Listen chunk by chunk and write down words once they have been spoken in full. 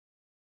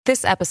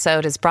This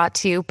episode is brought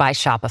to you by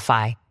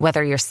Shopify.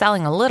 Whether you're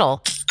selling a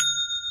little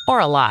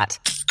or a lot,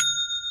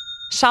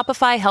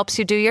 Shopify helps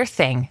you do your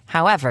thing,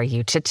 however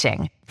you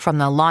cha-ching. From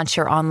the launch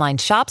your online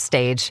shop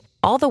stage,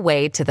 all the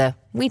way to the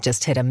we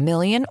just hit 1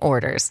 million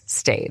orders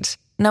stage.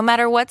 No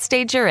matter what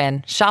stage you're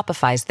in,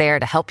 Shopify's there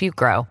to help you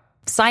grow.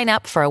 Sign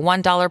up for a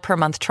 $1 per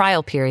month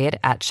trial period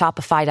at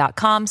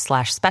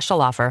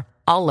shopify.com/special offer,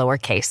 all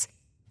lowercase.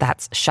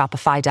 That's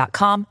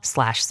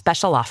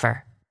shopify.com/special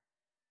offer.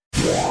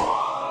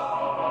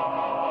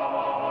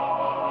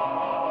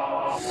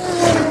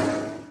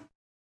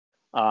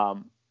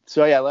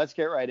 So yeah, let's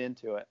get right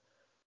into it.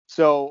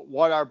 So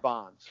what are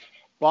bonds?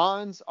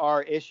 Bonds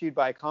are issued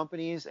by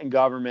companies and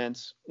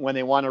governments when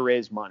they want to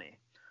raise money.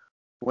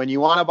 When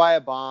you want to buy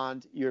a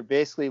bond, you're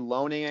basically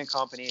loaning a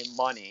company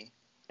money,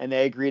 and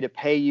they agree to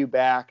pay you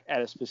back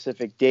at a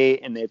specific date,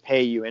 and they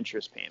pay you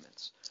interest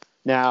payments.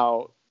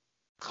 Now,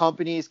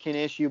 companies can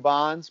issue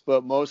bonds,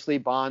 but mostly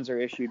bonds are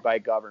issued by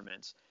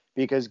governments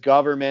because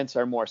governments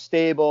are more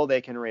stable.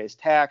 They can raise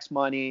tax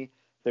money.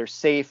 They're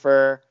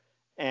safer.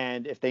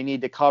 And if they need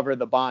to cover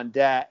the bond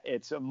debt,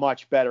 it's a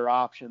much better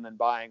option than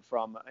buying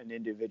from an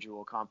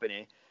individual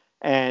company.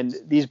 And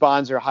these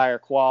bonds are higher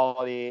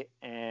quality.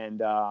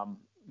 And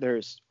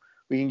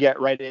we can get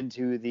right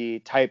into the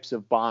types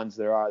of bonds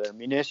there are. There are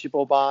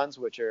municipal bonds,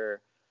 which are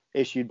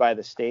issued by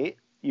the state.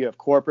 You have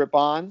corporate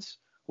bonds,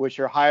 which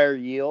are higher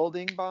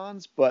yielding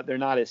bonds, but they're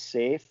not as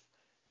safe.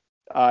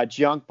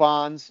 Junk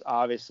bonds,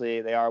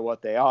 obviously, they are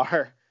what they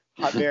are.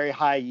 Very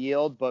high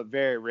yield, but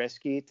very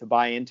risky to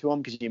buy into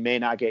them because you may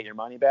not get your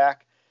money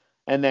back.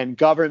 And then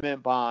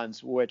government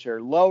bonds, which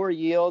are lower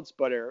yields,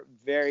 but are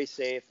very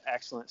safe,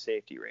 excellent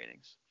safety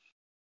ratings.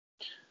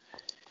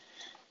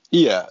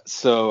 Yeah,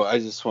 so I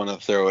just want to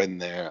throw in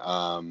there.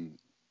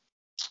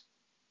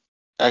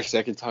 Actually,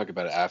 I can talk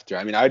about it after.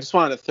 I mean, I just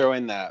wanted to throw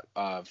in that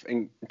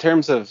in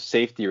terms of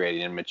safety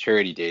rating and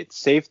maturity dates,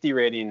 safety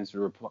ratings,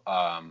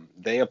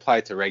 they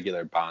apply to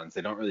regular bonds.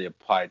 They don't really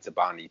apply to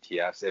bond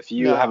ETFs. If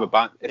you have a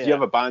bond, you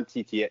have a bond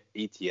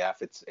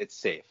ETF, it's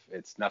safe.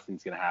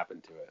 Nothing's going to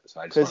happen to it.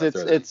 So I just want to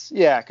throw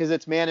that. Because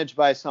it's managed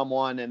by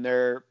someone, and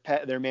they're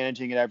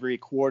managing it every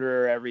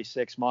quarter, every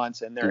 6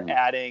 months, and they're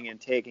adding and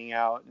taking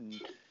out and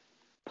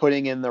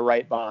putting in the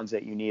right bonds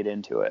that you need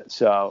into it.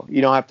 So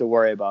you don't have to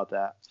worry about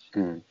that.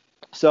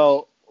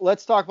 So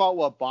let's talk about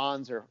what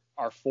bonds are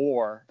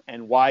for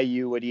and why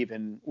you would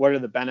what are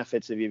the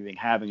benefits of even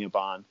having a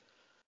bond.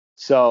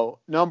 So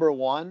number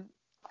one,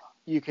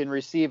 you can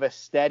receive a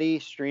steady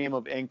stream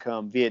of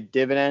income via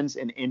dividends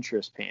and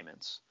interest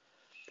payments.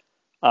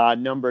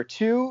 Number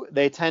two,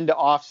 they tend to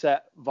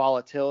offset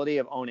volatility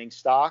of owning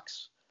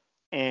stocks.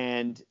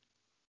 And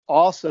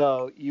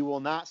also, you will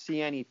not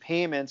see any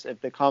payments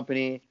if the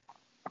company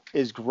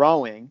is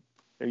growing.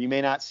 Or you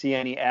may not see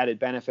any added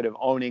benefit of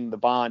owning the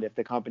bond if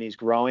the company is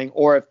growing,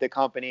 or if the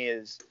company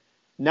is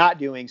not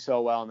doing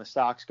so well and the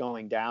stock's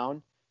going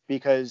down,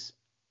 because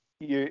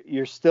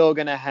you're still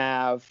going to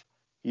have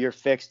your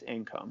fixed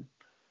income.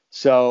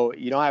 So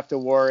you don't have to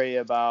worry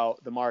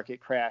about the market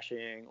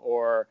crashing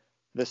or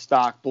the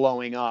stock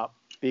blowing up,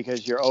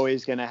 because you're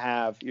always going to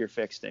have your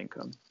fixed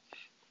income.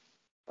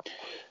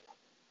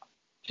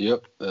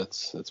 Yep,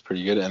 that's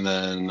pretty good. And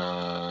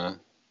then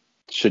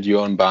should you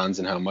own bonds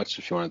and how much,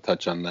 if you want to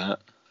touch on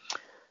that?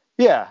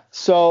 Yeah.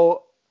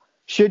 So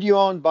should you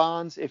own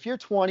bonds? If you're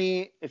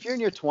in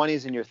your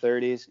 20s and your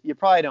 30s, you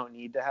probably don't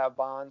need to have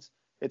bonds.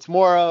 It's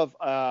more of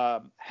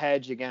a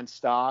hedge against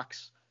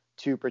stocks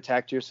to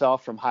protect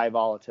yourself from high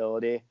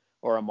volatility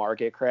or a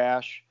market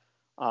crash.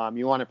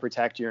 You want to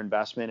protect your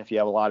investment if you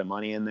have a lot of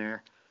money in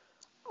there.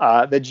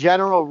 The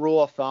general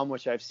rule of thumb,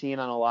 which I've seen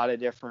on a lot of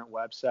different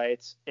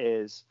websites,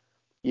 is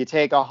you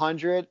take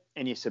 100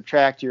 and you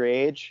subtract your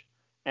age,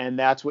 and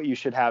that's what you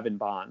should have in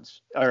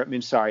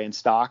in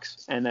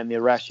stocks. And then the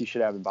rest you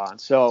should have in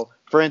bonds. So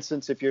for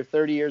instance, if you're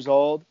 30 years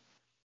old,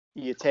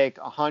 you take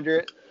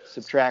 100,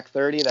 subtract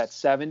 30, that's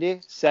 70.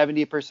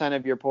 70%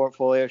 of your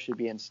portfolio should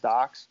be in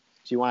stocks.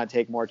 So you want to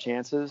take more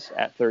chances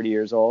at 30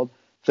 years old.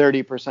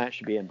 30%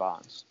 should be in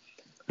bonds.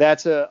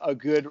 That's a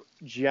good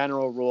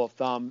general rule of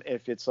thumb.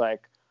 If it's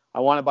like,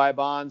 I want to buy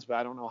bonds, but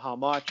I don't know how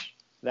much,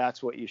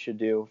 that's what you should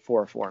do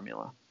for a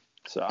formula.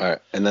 So. All right,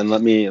 and then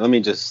let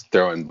me just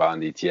throw in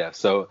bond ETFs.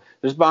 So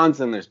there's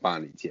bonds and there's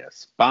bond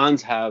ETFs.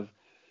 Bonds have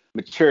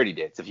maturity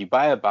dates. If you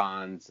buy a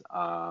bond,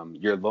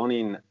 you're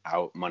loaning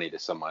out money to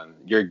someone.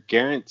 You're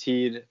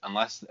guaranteed,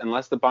 unless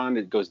the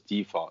bond goes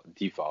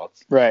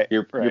defaults. Right.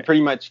 You're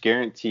pretty much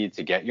guaranteed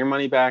to get your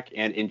money back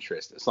and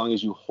interest as long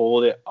as you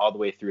hold it all the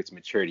way through its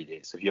maturity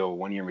date. So if you have a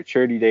 1-year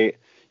maturity date,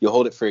 you'll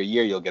hold it for a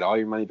year. You'll get all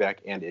your money back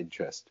and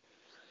interest.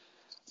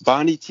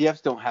 Bond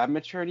ETFs don't have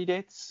maturity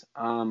dates.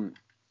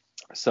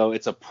 So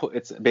it's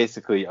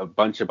basically a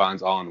bunch of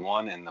bonds all in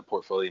one, and the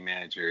portfolio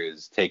manager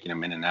is taking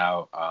them in and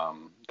out.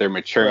 They're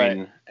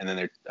maturing, and then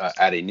they're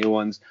adding new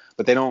ones,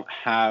 but they don't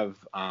have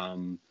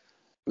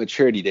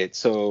maturity dates.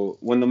 So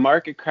when the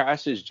market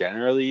crashes,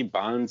 generally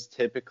bonds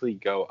typically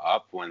go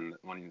up when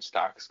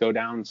stocks go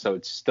down. So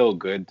it's still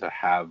good to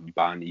have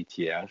bond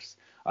ETFs.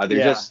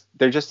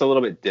 They're just a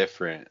little bit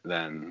different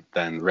than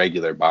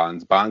regular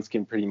bonds. Bonds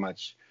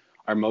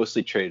are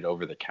mostly traded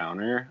over the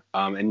counter,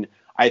 and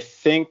I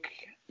think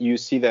you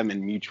see them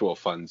in mutual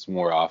funds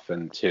more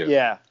often too.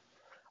 Yeah.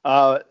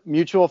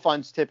 Mutual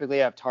funds typically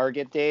have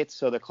target dates,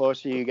 so the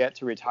closer you get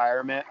to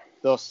retirement,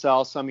 they'll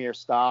sell some of your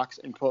stocks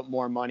and put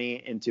more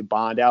money into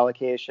bond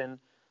allocation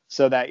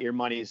so that your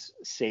money's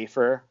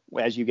safer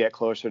as you get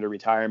closer to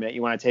retirement.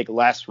 You want to take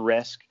less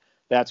risk.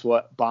 That's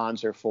what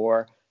bonds are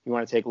for. You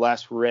want to take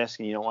less risk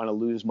and you don't want to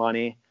lose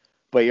money,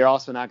 but you're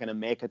also not going to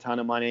make a ton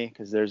of money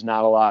because there's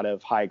not a lot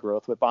of high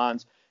growth with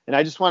bonds. And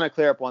I just want to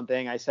clear up one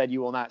thing. I said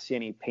you will not see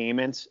any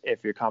payments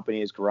if your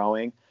company is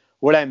growing.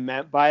 What I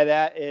meant by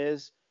that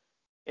is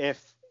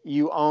if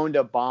you owned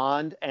a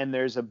bond and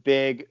there's a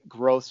big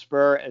growth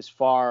spur as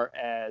far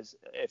as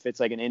if it's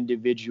like an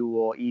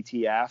individual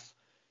ETF,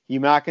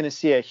 you're not going to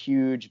see a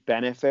huge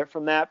benefit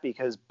from that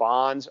because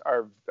bonds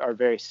are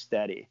very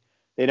steady.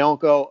 They don't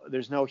go,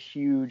 there's no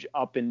huge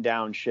up and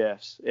down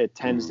shifts. It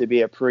tends to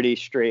be a pretty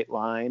straight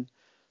line.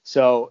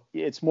 So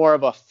it's more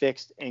of a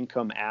fixed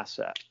income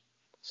asset.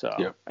 So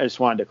yeah. I just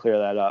wanted to clear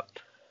that up.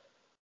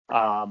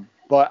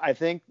 But I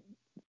think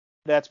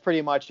that's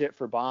pretty much it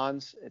for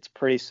bonds. It's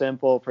pretty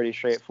simple, pretty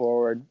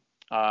straightforward.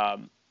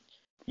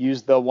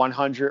 Use the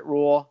 100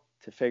 rule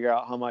to figure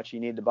out how much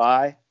you need to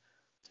buy.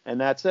 And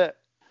that's it.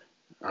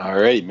 All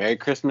right. Merry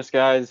Christmas,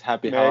 guys.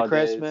 Happy holidays.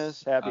 Merry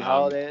Christmas. Happy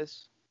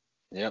holidays.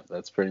 Yep,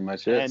 that's pretty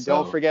much it. And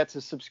don't forget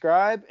to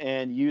subscribe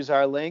and use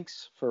our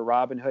links for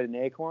Robinhood and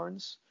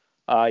Acorns.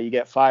 You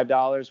get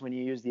 $5 when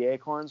you use the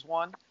Acorns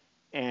one.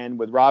 And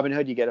with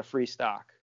Robinhood, you get a free stock.